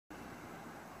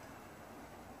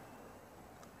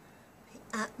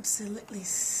absolutely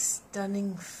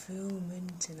stunning full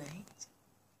moon tonight.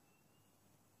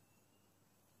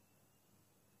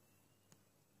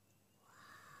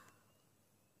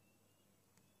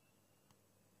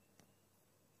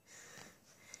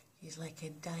 She's like a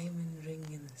diamond ring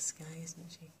in the sky, isn't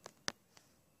she?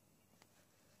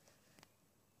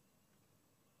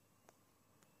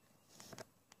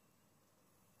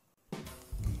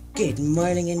 Good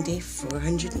morning and day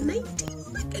 419.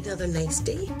 Another nice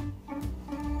day.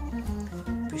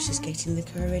 Bruce is getting the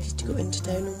car ready to go into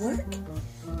town and work.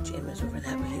 Gemma's over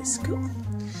that way at school.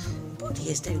 Bodhi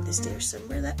is down the stairs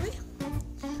somewhere that way.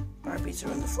 Barbies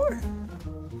are on the floor.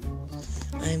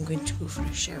 I'm going to go for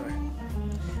a shower.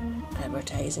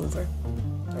 Advertising for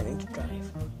learning to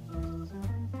drive.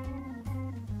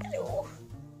 Hello.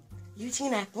 You eating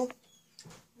an apple?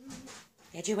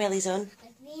 You had your wellies on?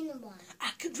 A green one.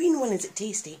 A green one, is it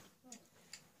tasty?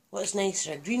 What's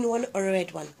nicer, a green one or a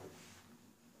red one?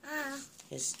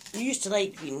 Because you used to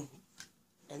like green,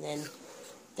 and then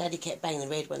Daddy kept buying the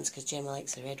red ones because Gemma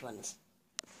likes the red ones.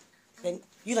 Then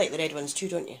you like the red ones too,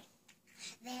 don't you?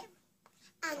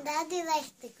 And Daddy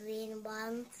likes the green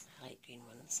ones. I like green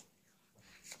ones.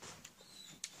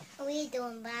 We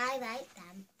don't, but I like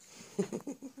them.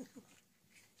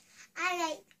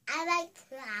 I like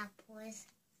 2 apples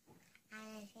at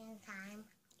the same time.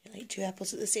 You like 2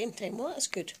 apples at the same time? Well, that's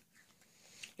good.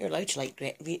 You're allowed to like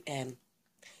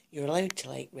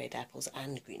red apples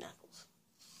and green apples.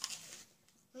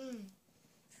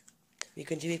 You're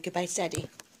going to wave goodbye to Daddy.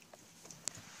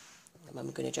 And I'm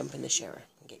going to jump in the shower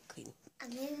and get clean.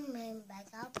 I'm in my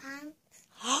bagel pants.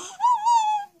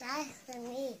 That's for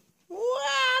me.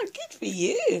 Wow, good for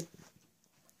you.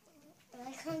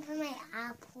 I come for my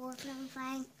apples and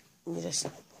fine. You just,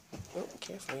 oh,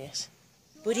 careful, yes.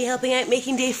 Bodhi helping out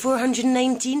making day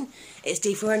 419. It's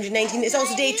day 419. It's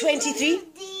also day 23.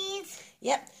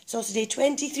 Yep, it's also day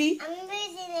 23. I'm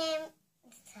losing them.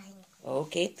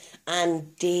 Okay,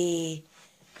 and day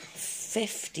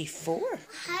 54.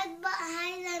 How do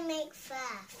I make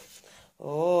fast?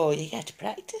 Oh, you got to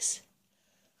practice.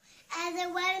 As I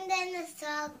went in a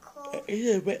circle.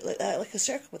 Yeah, right like that, like a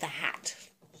circle with a hat.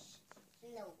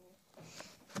 No.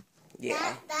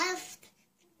 Yeah.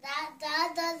 That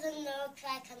doesn't look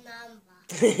like a number.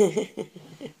 Can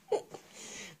I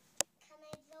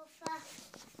go fast?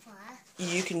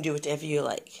 You can do whatever you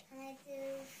like. Can I do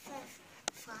fast?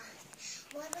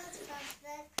 What does fast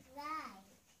look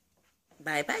like?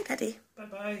 Bye-bye, Daddy.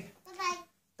 Bye-bye. Bye-bye.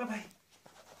 Bye-bye.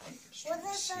 What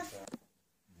does fast...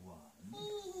 1.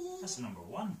 That's the number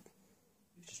 1.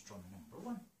 You've just drawn the number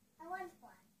 1. I want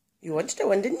 1. You wanted a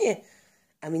 1, didn't you?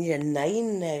 I mean, you're a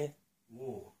 9 now.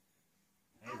 Whoa.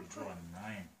 There we draw a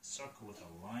 9. A circle with a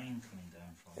line coming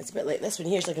down from it. It's a bit like this one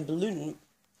here. It's like a balloon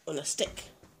on a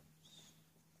stick.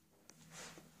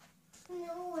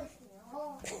 No, it's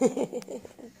not.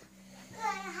 I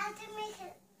have to make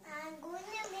it. I'm going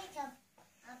to make a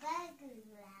big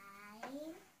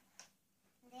line.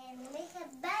 Then make a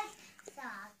big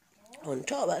circle. On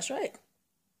top, that's right.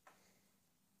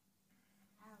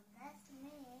 That's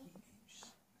me.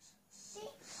 See?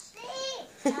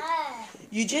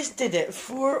 You just did it.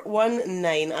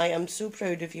 419. I am so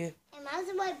proud of you. I might as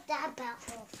well wipe that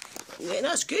belt off. Yeah,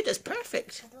 that's good. That's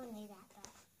perfect. I don't need that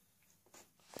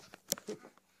belt.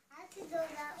 I have to do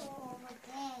that all over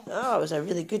again. Oh, it was a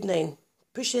really good 9.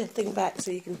 Push the thing back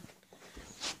so you can...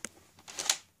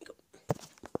 Go.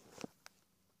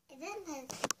 It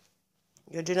didn't.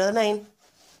 You want to do another 9?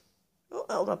 Oh,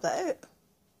 I'll rub that out.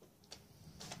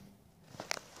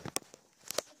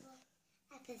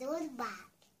 I put those back.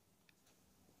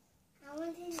 I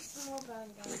want these small brown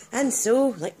things. And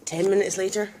so, like 10 minutes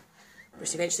later,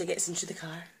 Bruce eventually gets into the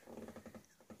car.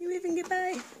 You waving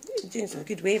goodbye? You're doing some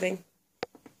good waving.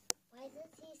 Why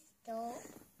does he stop?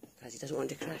 Because he doesn't want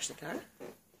to crash the car.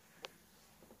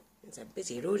 It's a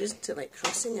busy road, isn't it? Like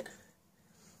crossing it.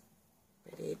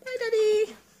 Ready? Bye,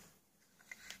 Daddy!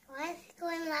 Why is he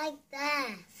going like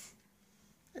this?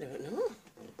 I don't know.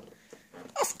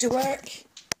 Off to work!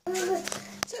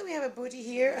 So we have a Bodhi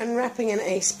here unwrapping an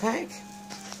ice pack,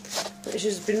 which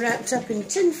has been wrapped up in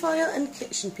tin foil and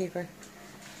kitchen paper.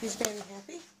 He's very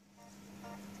happy.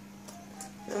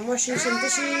 I'm washing some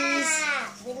dishes,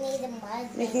 We need a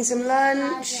muslin. making some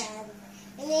lunch.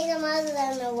 We need a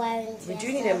muslin around. We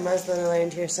do need a muslin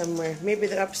around here somewhere. Maybe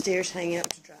they're upstairs hanging up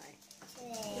to dry.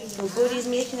 So Bodhi's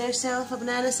making herself a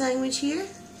banana sandwich here.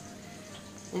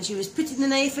 And she was putting the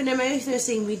knife in her mouth and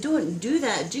saying, we don't do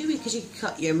that, do we? Because you could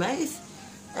cut your mouth.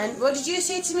 And what did you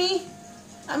say to me?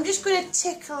 I'm just going to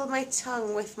tickle my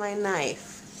tongue with my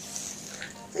knife.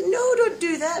 I said, no, don't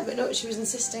do that. But no, she was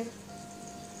insisting.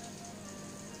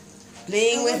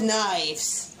 Playing with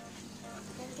knives.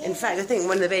 In fact, I think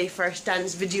one of the very first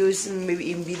dance videos, and maybe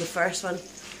even be the first one,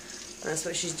 that's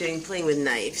what she's doing, playing with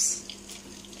knives.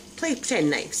 Pretend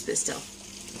knives, but still.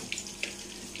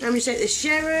 I'm just out the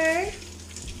shower,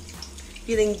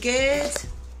 feeling good,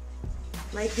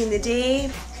 liking the day,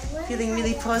 feeling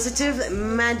really positive, that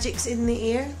magic's in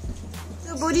the air.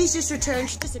 So Bodhi's just returned.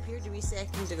 She disappeared a wee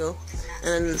second ago,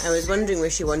 and I was wondering where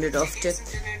she wandered off to.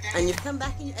 And you've come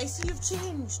back and I see you've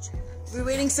changed. We're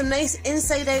wearing some nice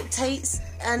inside-out tights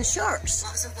and shorts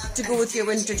to go with your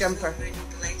winter jumper. Do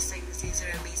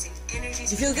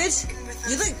you feel good?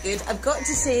 You look good. I've got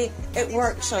to say, it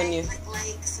works on you.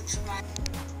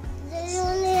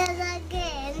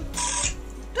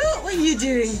 Oh, what are you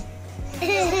doing?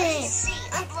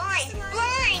 I'm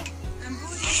blind.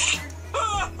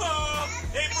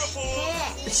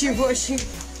 You're watching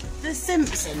The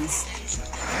Simpsons.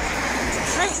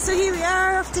 Right, so here we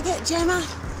are, off to get Gemma.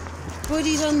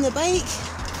 Bodhi's on the bike.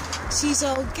 She's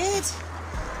all good.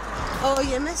 Oh,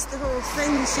 you missed the whole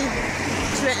thing. She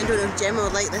went, I don't know if Gemma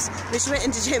would like this, but she went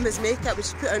into Gemma's makeup, and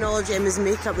she put on all of Gemma's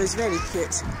makeup. It was very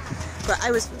cute. But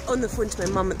I was on the phone to my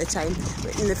mum at the time,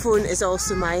 and the phone is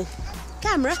also my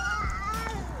camera.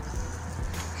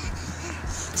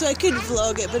 So I couldn't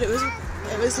vlog it, but it was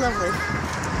lovely.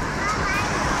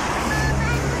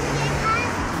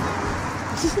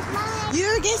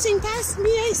 You're getting past me,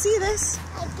 I see this.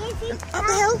 Up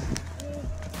the hill.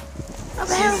 Up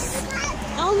the hill.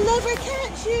 I'll never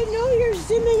catch you. No, you're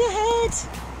zooming ahead.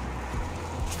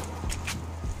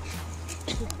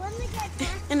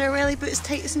 In her welly boots,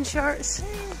 tights and shorts.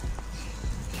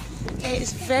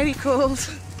 It's very cold.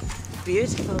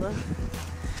 Beautiful though.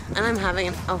 And I'm having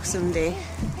an awesome day.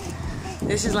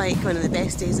 This is like one of the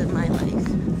best days of my life.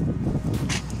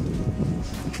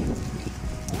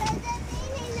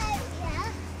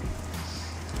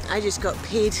 I just got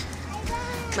paid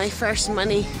my first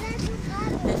money,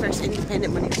 my first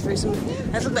independent money was for some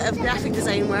a little bit of graphic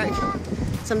design work.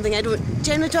 Something I don't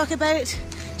generally talk about,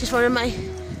 just one of my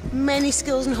many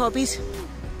skills and hobbies.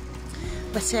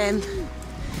 But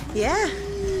yeah,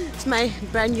 it's my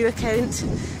brand new account,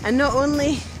 and not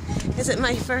only is it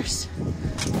my first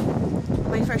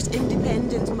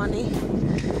independent money,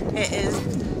 it is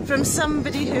from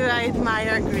somebody who I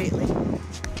admire greatly.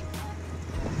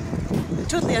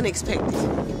 Totally unexpected.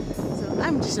 So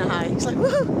I'm just in a high. It's like,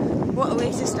 woohoo! What a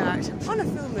way to start on a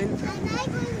full moon.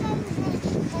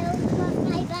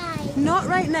 Not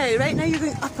right now. Right now you're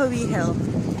going up a wee hill.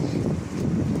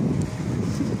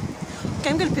 Okay,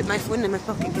 I'm going to put my phone in my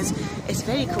pocket because it's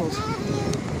very cold.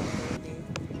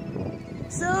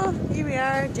 So here we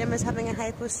are. Gemma's having a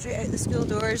hypo straight out the school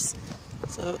doors.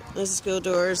 So there's the school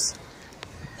doors.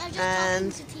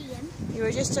 And you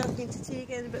were just talking to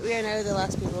Tegan, but we are now the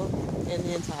last people in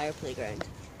the entire playground.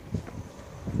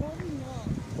 Oh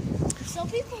no. So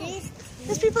people.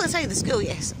 There's people inside the school,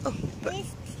 yes.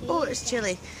 Oh, it's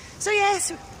chilly. So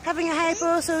yes, having a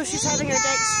hypo, so she's having her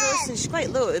dextrose, and she's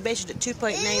quite low. It measured at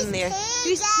 2.9 there.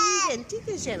 Who's Tegan?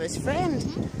 Tegan's Gemma's friend.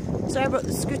 So I brought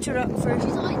the scooter up for...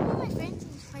 She's always one of my friends.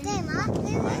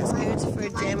 That's good for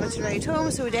Gemma to ride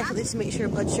home, so we definitely need to make sure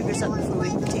blood sugar's up before we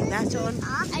take that on.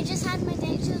 I just had my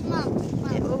dextrose, Mum.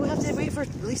 Yeah, well, we'll have to wait for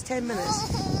at least 10 minutes.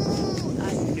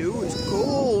 I know, it's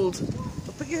cold.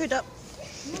 Well, put your hood up.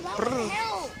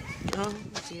 Oh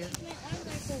dear.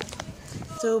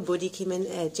 So Bodhi came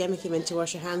in, Gemma came in to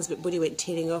wash her hands, but Bodhi went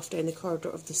tearing off down the corridor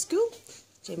of the school.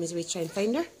 Gemma's away to try and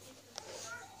find her.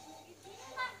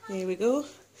 There we go.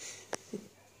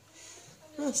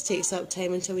 This takes up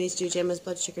time until we need to do Gemma's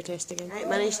blood sugar test again. Right,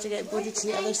 managed to get Bodhi to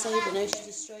the other side, but now she's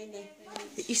destroying the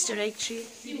Easter egg tree.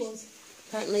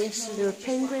 Apparently yesterday there were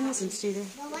penguins and today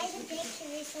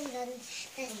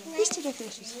Easter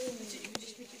decorations.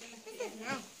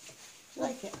 You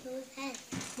like it?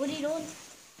 What are you doing?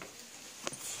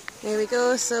 There we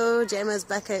go, so Gemma's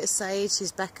back outside,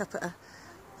 she's back up at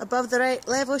above the right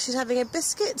level, she's having a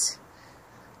biscuit.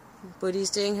 Bodhi's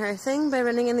doing her thing by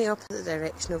running in the opposite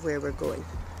direction of where we're going.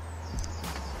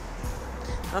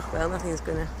 Oh well, nothing's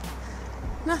gonna...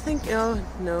 oh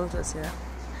no, don't say that.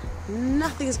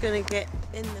 Nothing's gonna get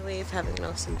in the way of having an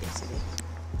awesome day today.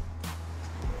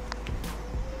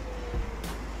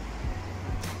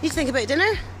 Need to think about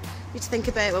dinner. Need to think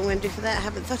about what I'm going to do for that. I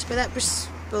haven't thought about that. Bruce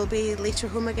will be later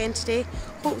home again today.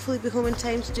 Hopefully be home in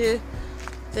time to do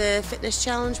the fitness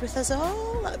challenge with us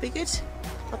all. That'll be good.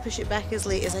 I'll push it back as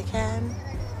late as I can.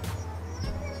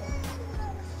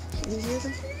 Can you hear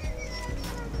them?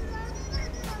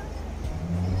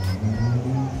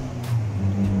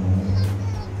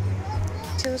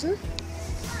 Children?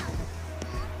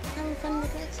 Having fun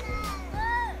with it?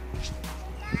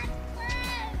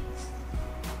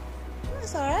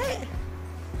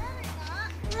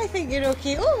 think you're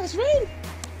okay. Oh, it's rain.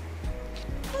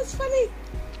 That's funny.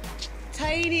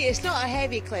 Tiny. It's not a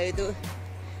heavy cloud though.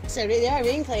 So they are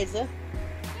rain clouds though. Yay!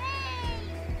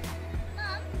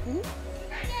 Mum, can you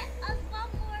get us one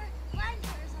more blanket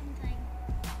or something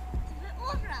to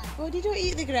put over us? Oh, you don't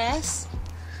eat the grass.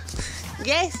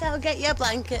 Yes, I'll get you a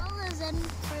blanket. I'll listen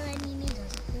for when you need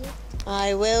us, okay?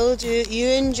 I will do. You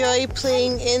enjoy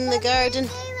playing in the garden.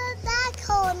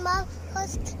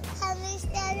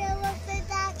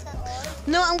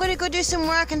 No, I'm going to go do some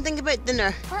work and think about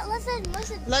dinner. But listen.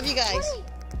 Love you guys.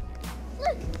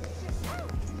 Look.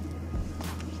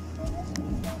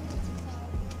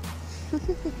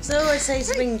 So I decided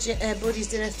to bring Bodhi's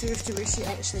dinner through to where she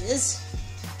actually is.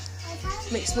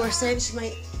 Makes more sense, she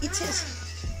might eat it.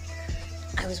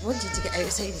 I was wanting to get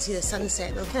outside and see the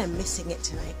sunset, but I'm kind of missing it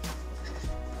tonight.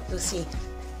 We'll see.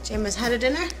 Gemma's had her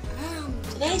dinner?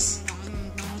 Nice?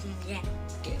 Yeah.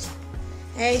 Good.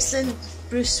 Excellent.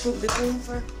 Bruce won't be home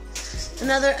for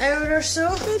another hour or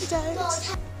so. Good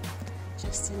doubt.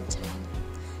 Just in time.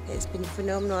 It's been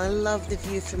phenomenal. I love the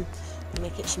view from my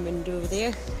kitchen window over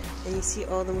there. And you see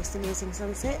all the most amazing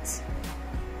sunsets.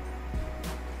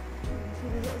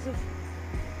 There's lots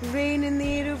of rain in the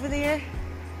air over there.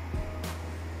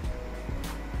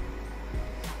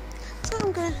 So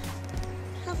I'm gonna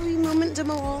have a wee moment to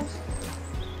mow all.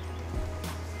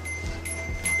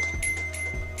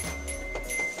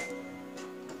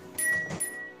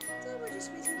 So we're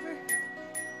just waiting for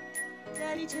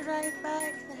Daddy to arrive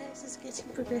back. The house is getting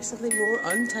progressively more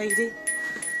untidy,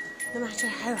 no matter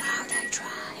how hard I try.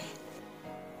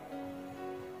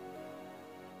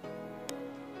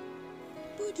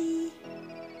 Buddy.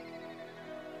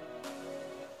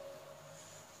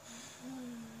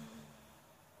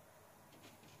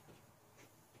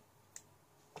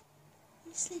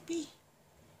 You sleepy?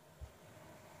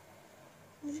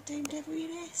 Is it time to have a wee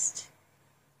rest?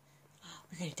 Oh,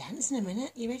 we're going to dance in a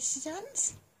minute. You ready to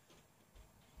dance?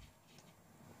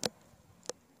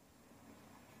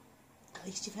 At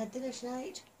least you've had dinner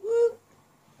tonight. Woo!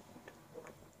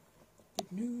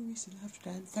 But no, we still have to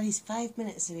dance. Daddy's 5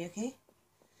 minutes away, okay?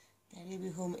 Daddy will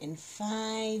be home in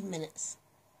 5 minutes.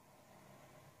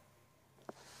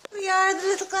 We are the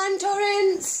Little Clan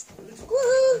Torrance!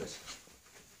 Woohoo!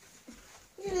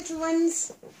 You little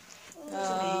ones.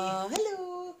 Oh,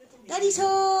 hello. Daddy's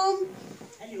home.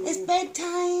 Hello. It's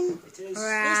bedtime. It is.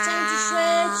 It's time to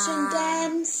stretch and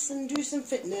dance and do some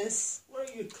fitness. What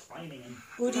are you climbing in?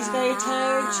 Bodhi's very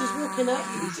tired. She's woken up.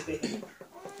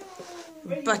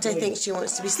 But I think she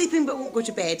wants to be sleeping but won't go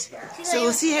to bed. So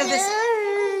we'll see how this...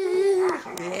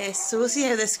 Yes, so we'll see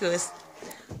how this goes.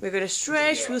 We're going to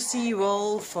stretch. We'll see you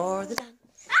all for the dance.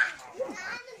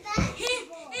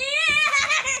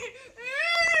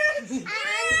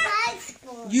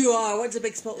 You are. What does a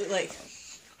big spot look like?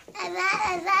 It's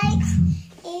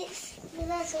the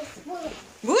little spot.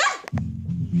 What?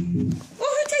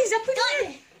 Oh, who takes up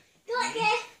again? Got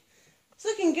you. It's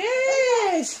looking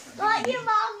good. Got you,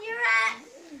 Mom. You're right.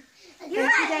 Thank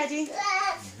you, Daddy.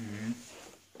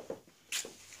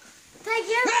 Thank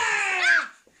you.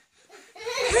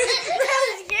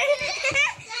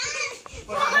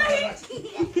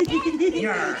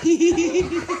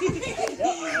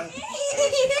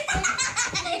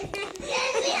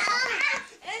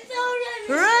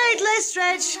 Right, let's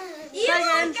stretch.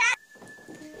 Again.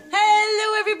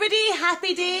 Hello everybody,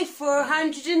 happy day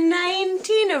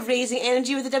 419 of Raising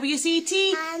Energy with the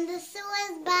WCT. And the show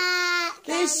is back.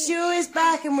 This show is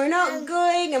back and we're not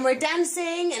going and we're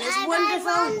dancing and it's wonderful.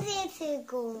 I wanted to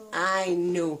go. I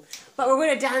know. But we're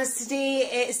going to dance today.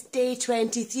 It's day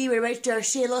 23. We're about to do our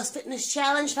ShayLoss Fitness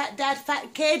Challenge, Fat Dad,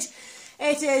 Fat Kid.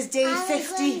 It is day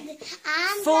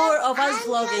 54 of us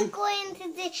vlogging. I'm going to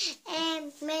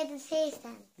do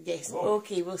meditation. Yes,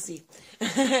 okay, we'll see.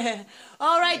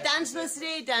 Alright, dance with us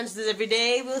today, dance with us every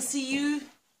day. We'll see you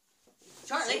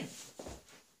shortly.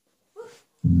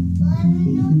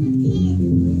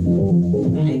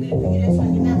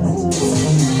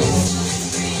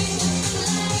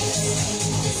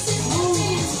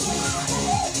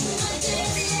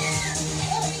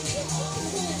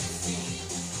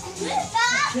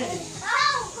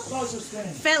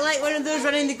 Felt like one of those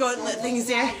running the gauntlet things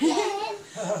there.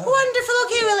 Wonderful.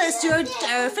 Okay, well let's do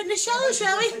our fitness challenge,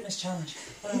 shall we? Fitness challenge.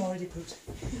 But I'm already pooped.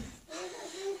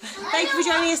 Thank you for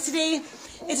joining us today.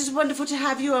 It is wonderful to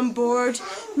have you on board.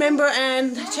 Remember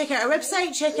and check out our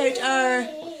website, check out our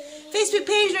Facebook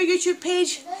page, our YouTube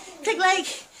page. Click like,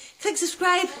 click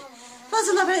subscribe. Lots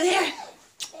of love out there.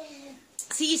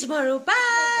 See you tomorrow.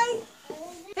 Bye.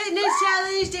 Fitness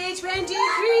challenge day 23.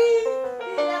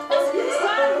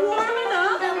 Start warming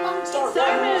up.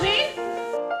 Start moving.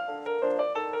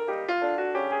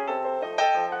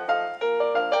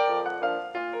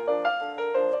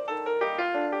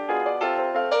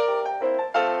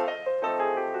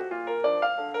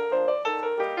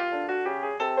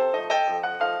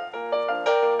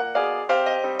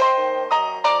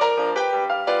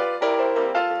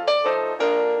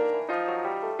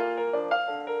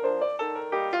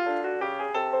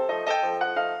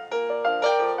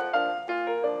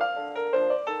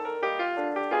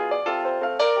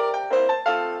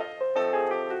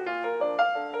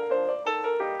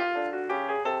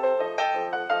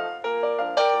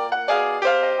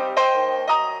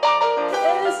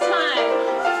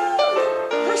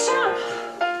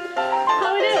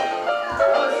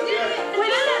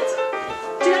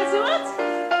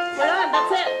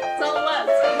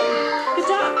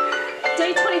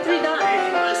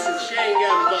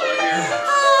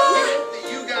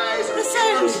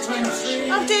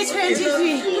 Day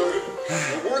 23.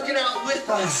 You're working out with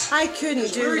us. I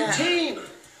couldn't do We're a that. team.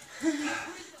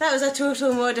 That was a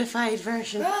total modified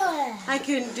version. I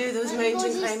couldn't do those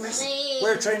mountain climbers.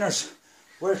 Wear trainers.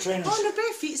 Wear trainers. Oh, no,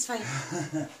 bare feet's fine.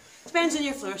 Depends on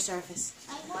your floor surface.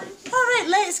 Alright,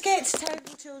 let's get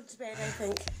Terrible children to bed, I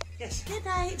think. Yes. Good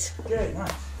night. Good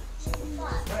night.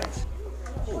 Right.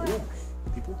 Oh,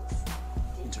 people.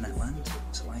 Internet land.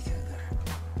 What's it like out there?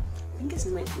 I think it's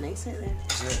might be nice out there.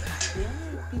 Is it?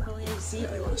 Yeah, people here see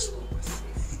I it. want to slow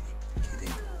with.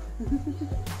 Kidding.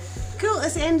 Cool,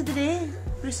 it's the end of the day.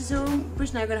 Bruce is home. Bruce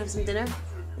and I are going to have some dinner.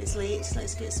 It's late, so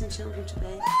let's get some children to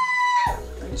bed.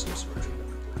 Thanks, I'm sorry.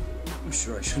 I'm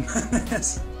sure I shouldn't have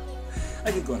this.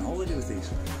 I could go on holiday with these.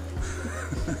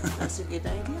 That's a good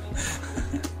idea.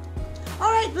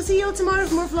 Alright, we'll see you all tomorrow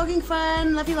for more vlogging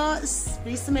fun. Love you lots.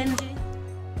 Raise some energy.